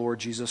of our Lord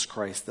Jesus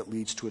Christ that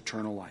leads to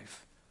eternal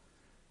life.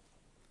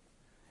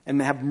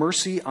 And have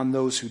mercy on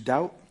those who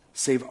doubt,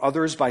 save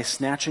others by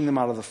snatching them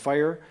out of the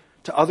fire.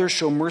 To others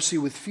show mercy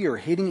with fear,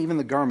 hating even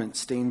the garment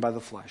stained by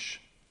the flesh.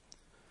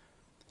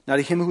 Now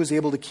to him who is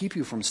able to keep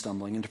you from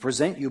stumbling and to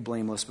present you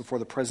blameless before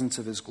the presence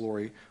of his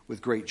glory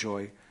with great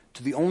joy,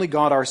 to the only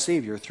God our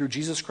Savior, through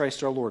Jesus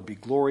Christ our Lord, be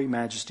glory,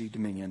 majesty,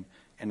 dominion,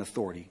 and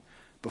authority,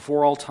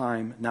 before all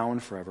time, now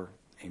and forever.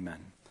 Amen.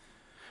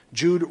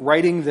 Jude,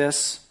 writing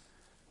this,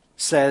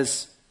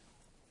 says,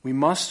 we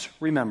must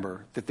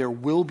remember that there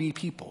will be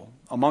people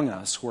among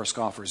us who are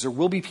scoffers. There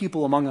will be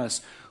people among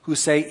us who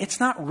say, it's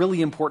not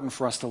really important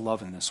for us to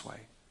love in this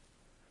way.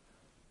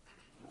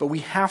 But we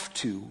have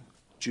to,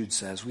 Jude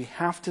says, we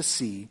have to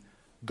see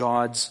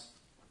God's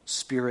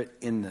Spirit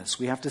in this.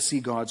 We have to see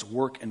God's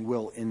work and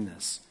will in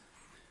this.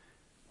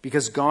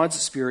 Because God's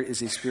Spirit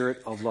is a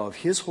spirit of love.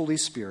 His Holy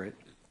Spirit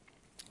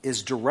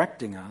is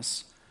directing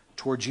us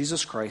toward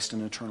Jesus Christ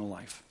and eternal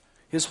life.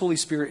 His Holy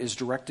Spirit is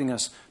directing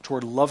us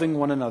toward loving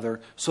one another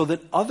so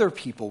that other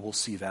people will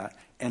see that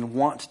and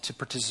want to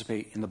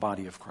participate in the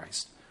body of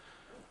Christ.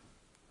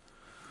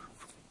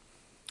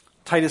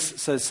 Titus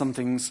says some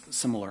things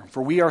similar.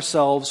 For we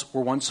ourselves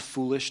were once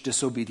foolish,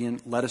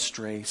 disobedient, led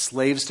astray,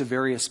 slaves to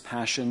various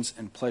passions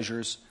and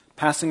pleasures,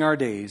 passing our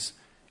days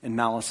in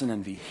malice and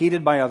envy,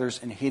 hated by others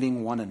and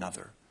hating one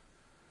another.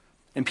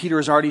 And Peter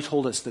has already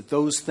told us that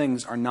those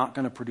things are not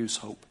going to produce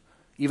hope.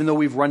 Even though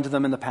we've run to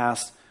them in the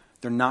past,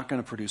 they're not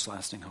going to produce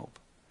lasting hope.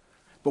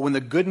 But when the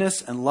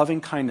goodness and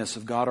loving kindness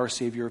of God our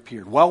Savior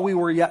appeared, while we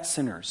were yet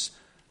sinners,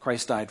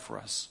 Christ died for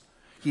us.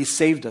 He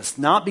saved us,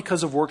 not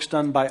because of works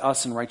done by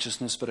us in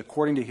righteousness, but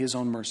according to his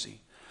own mercy,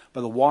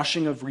 by the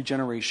washing of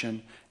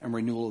regeneration and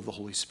renewal of the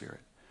Holy Spirit,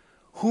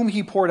 whom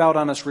he poured out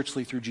on us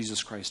richly through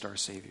Jesus Christ our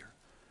Savior,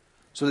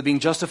 so that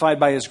being justified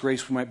by his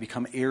grace, we might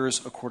become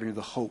heirs according to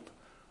the hope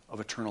of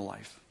eternal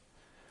life.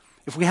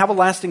 If we have a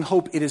lasting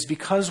hope, it is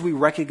because we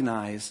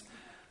recognize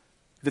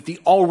that the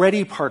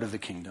already part of the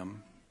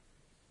kingdom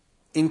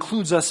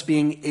includes us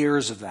being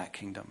heirs of that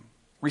kingdom,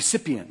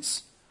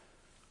 recipients.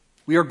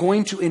 We are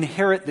going to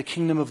inherit the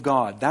kingdom of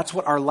God. That's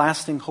what our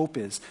lasting hope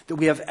is, that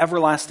we have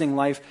everlasting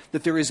life,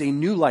 that there is a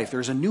new life.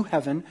 There's a new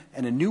heaven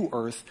and a new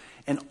earth,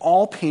 and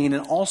all pain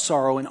and all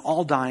sorrow and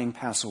all dying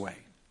pass away.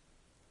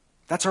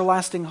 That's our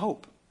lasting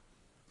hope.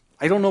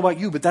 I don't know about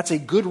you, but that's a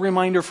good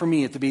reminder for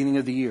me at the beginning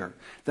of the year,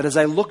 that as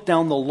I look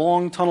down the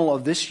long tunnel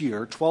of this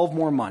year, 12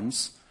 more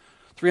months,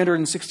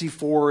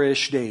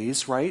 364-ish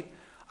days, right?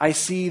 I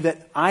see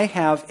that I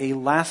have a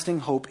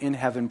lasting hope in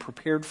heaven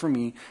prepared for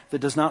me that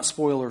does not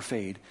spoil or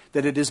fade,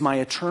 that it is my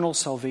eternal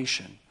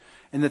salvation,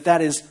 and that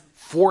is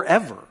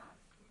forever.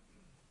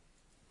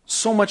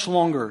 So much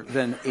longer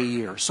than a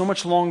year, so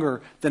much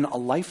longer than a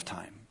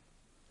lifetime.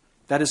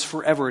 That is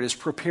forever. It is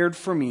prepared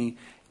for me,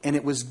 and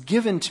it was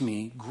given to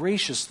me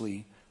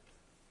graciously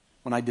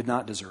when I did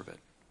not deserve it.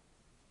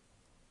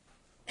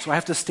 So I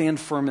have to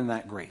stand firm in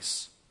that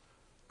grace.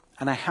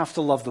 And I have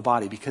to love the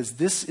body because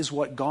this is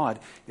what God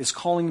is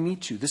calling me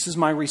to. This is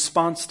my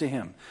response to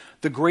him.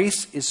 The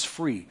grace is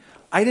free.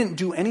 I didn't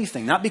do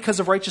anything, not because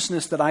of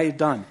righteousness that I had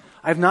done.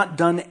 I have not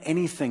done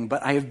anything,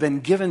 but I have been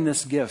given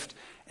this gift,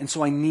 and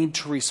so I need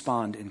to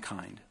respond in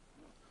kind.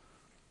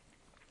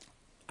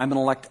 I'm an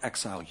elect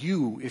exile.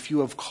 You, if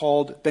you have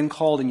been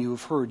called and you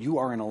have heard, you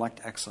are an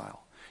elect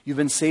exile. You've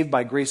been saved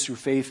by grace through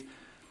faith.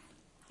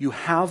 You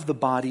have the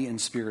body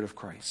and spirit of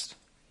Christ.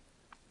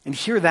 And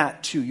hear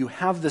that too. You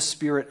have the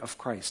Spirit of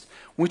Christ.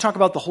 When we talk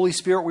about the Holy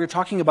Spirit, we're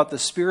talking about the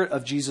Spirit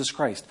of Jesus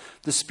Christ.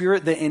 The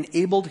Spirit that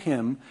enabled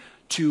him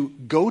to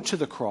go to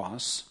the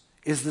cross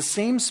is the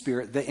same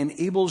Spirit that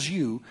enables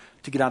you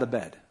to get out of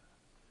bed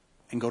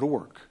and go to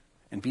work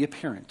and be a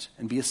parent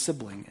and be a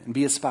sibling and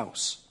be a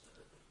spouse.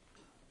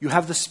 You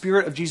have the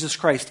Spirit of Jesus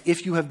Christ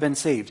if you have been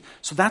saved.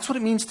 So that's what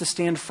it means to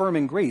stand firm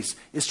in grace,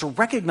 is to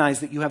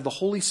recognize that you have the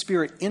Holy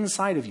Spirit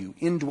inside of you,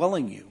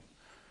 indwelling you,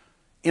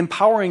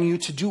 empowering you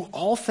to do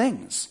all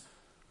things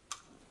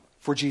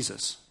for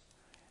Jesus.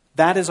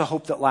 That is a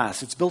hope that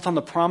lasts. It's built on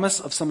the promise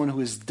of someone who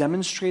has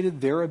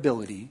demonstrated their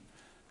ability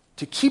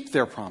to keep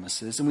their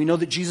promises. And we know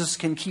that Jesus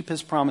can keep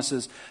his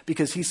promises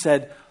because he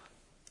said,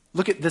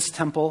 look at this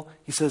temple.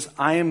 He says,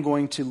 I am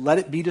going to let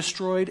it be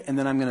destroyed and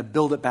then I'm going to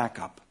build it back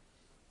up.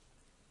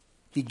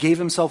 He gave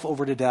himself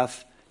over to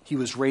death. He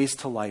was raised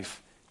to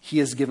life. He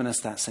has given us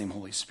that same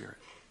Holy Spirit.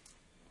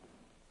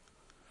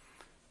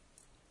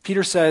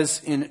 Peter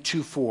says in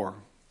 2:4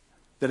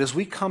 that as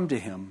we come to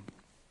him,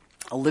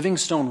 a living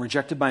stone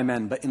rejected by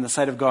men, but in the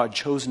sight of God,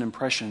 chosen and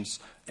precious,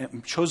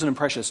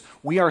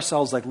 we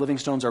ourselves, like living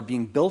stones, are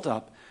being built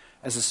up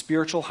as a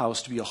spiritual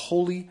house to be a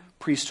holy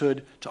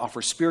priesthood, to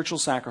offer spiritual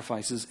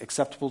sacrifices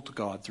acceptable to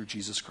God through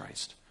Jesus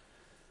Christ.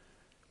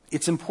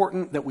 It's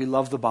important that we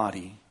love the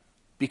body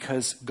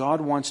because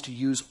God wants to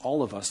use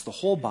all of us, the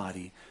whole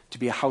body, to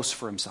be a house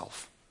for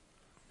himself.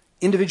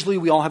 Individually,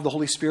 we all have the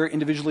Holy Spirit.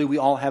 Individually, we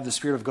all have the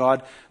Spirit of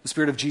God, the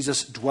Spirit of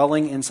Jesus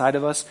dwelling inside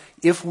of us.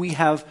 If we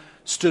have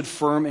stood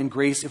firm in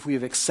grace, if we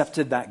have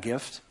accepted that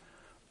gift.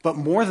 But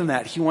more than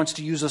that, he wants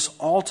to use us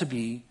all to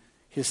be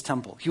his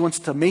temple. He wants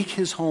to make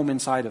his home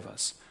inside of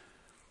us.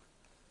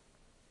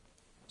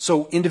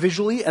 So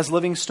individually as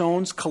living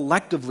stones,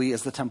 collectively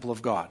as the temple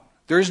of God.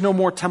 There is no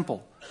more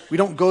temple. We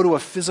don't go to a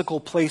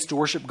physical place to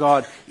worship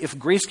God. If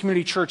Grace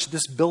Community Church,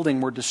 this building,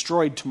 were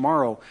destroyed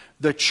tomorrow,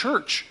 the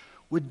church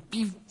would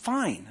be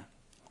fine.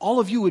 All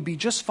of you would be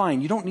just fine.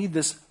 You don't need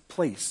this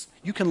place.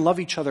 You can love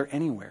each other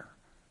anywhere,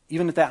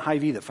 even at that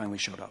Hy-Vee that finally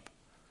showed up.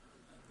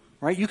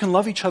 Right? You can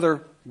love each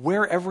other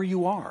wherever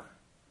you are.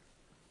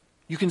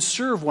 You can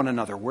serve one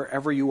another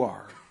wherever you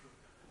are.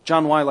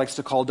 John Y. likes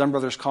to call Dunn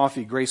Brothers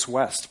Coffee Grace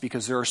West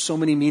because there are so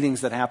many meetings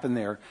that happen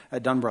there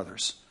at Dunn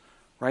Brothers.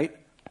 Right?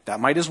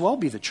 That might as well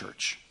be the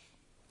church.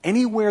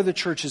 Anywhere the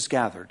church is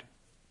gathered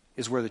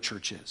is where the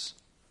church is.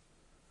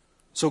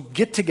 So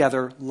get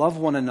together, love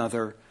one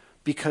another,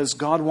 because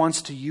God wants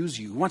to use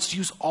you. He wants to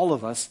use all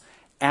of us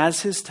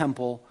as his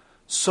temple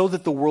so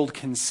that the world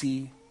can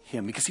see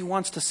him, because he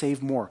wants to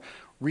save more.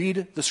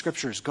 Read the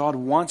scriptures. God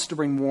wants to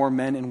bring more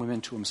men and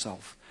women to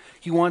himself.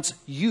 He wants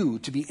you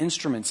to be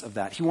instruments of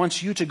that. He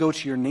wants you to go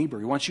to your neighbor.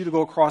 He wants you to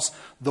go across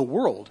the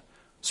world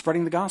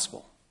spreading the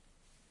gospel.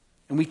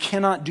 And we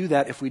cannot do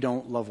that if we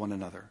don't love one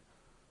another.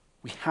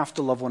 We have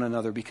to love one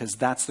another because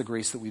that's the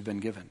grace that we've been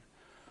given.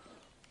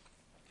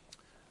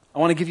 I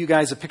want to give you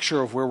guys a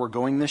picture of where we're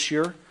going this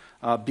year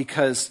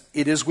because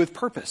it is with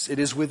purpose. It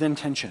is with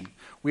intention.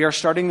 We are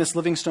starting this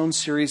Living Stones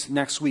series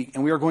next week,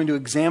 and we are going to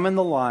examine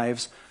the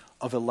lives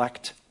of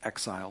elect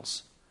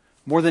exiles.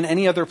 More than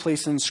any other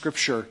place in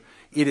Scripture,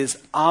 it is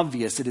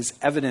obvious, it is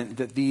evident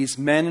that these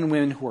men and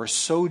women who are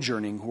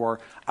sojourning, who are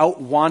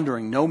out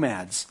wandering,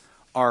 nomads,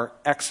 are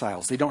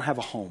exiles. They don't have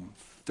a home.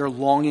 They're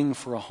longing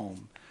for a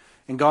home.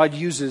 And God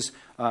uses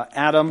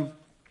Adam,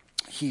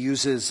 he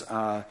uses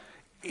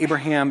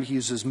Abraham, he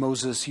uses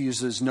Moses, he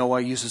uses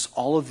Noah, he uses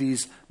all of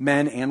these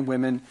men and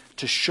women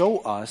to show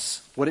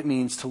us what it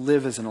means to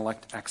live as an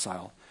elect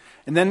exile.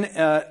 And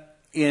then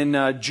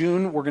in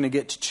June, we're going to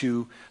get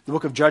to the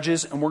book of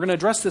Judges, and we're going to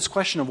address this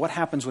question of what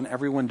happens when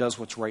everyone does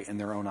what's right in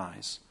their own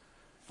eyes.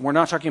 And we're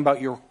not talking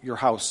about your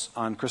house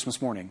on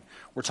Christmas morning.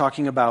 We're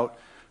talking about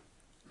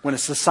when a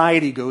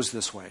society goes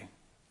this way,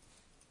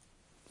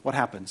 what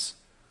happens?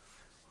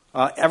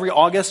 Every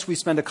August, we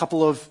spend a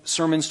couple of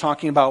sermons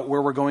talking about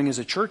where we're going as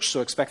a church,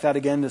 so expect that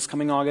again this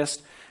coming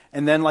August.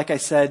 And then, like I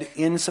said,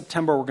 in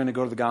September, we're going to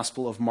go to the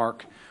Gospel of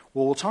Mark,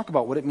 where we'll talk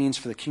about what it means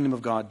for the kingdom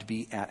of God to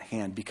be at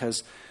hand,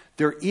 because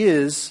there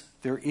is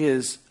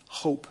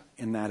hope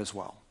in that as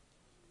well.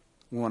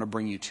 We want to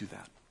bring you to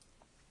that.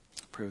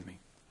 Pray with me.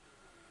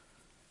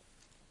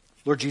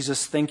 Lord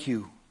Jesus, thank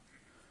you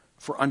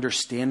for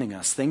understanding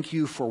us. Thank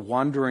you for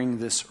wandering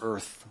this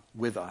earth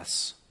with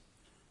us,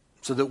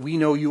 so that we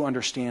know you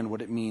understand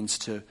what it means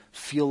to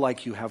feel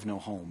like you have no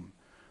home.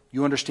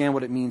 You understand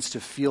what it means to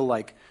feel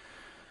like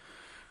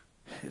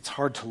it's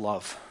hard to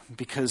love,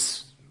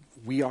 because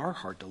we are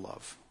hard to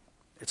love.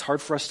 It's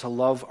hard for us to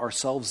love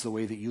ourselves the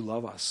way that you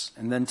love us,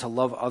 and then to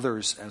love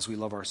others as we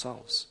love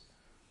ourselves.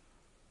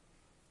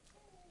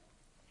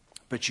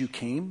 But you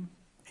came,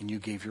 and you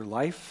gave your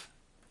life,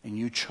 and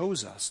you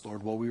chose us,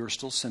 Lord, while we were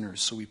still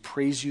sinners. So we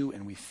praise you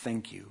and we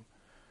thank you.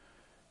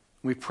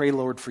 We pray,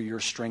 Lord, for your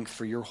strength,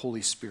 for your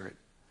Holy Spirit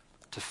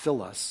to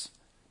fill us,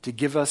 to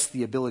give us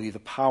the ability, the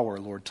power,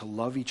 Lord, to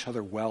love each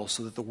other well,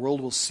 so that the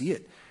world will see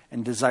it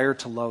and desire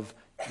to love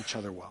each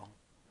other well.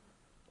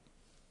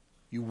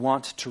 You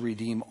want to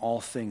redeem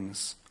all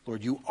things.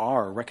 Lord, you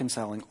are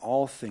reconciling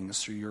all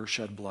things through your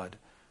shed blood.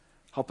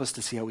 Help us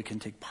to see how we can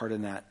take part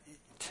in that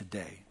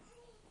today.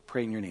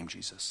 Pray in your name,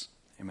 Jesus.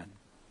 Amen.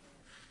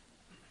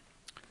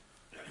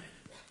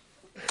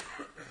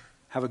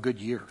 Have a good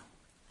year.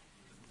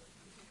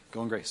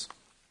 Go in grace.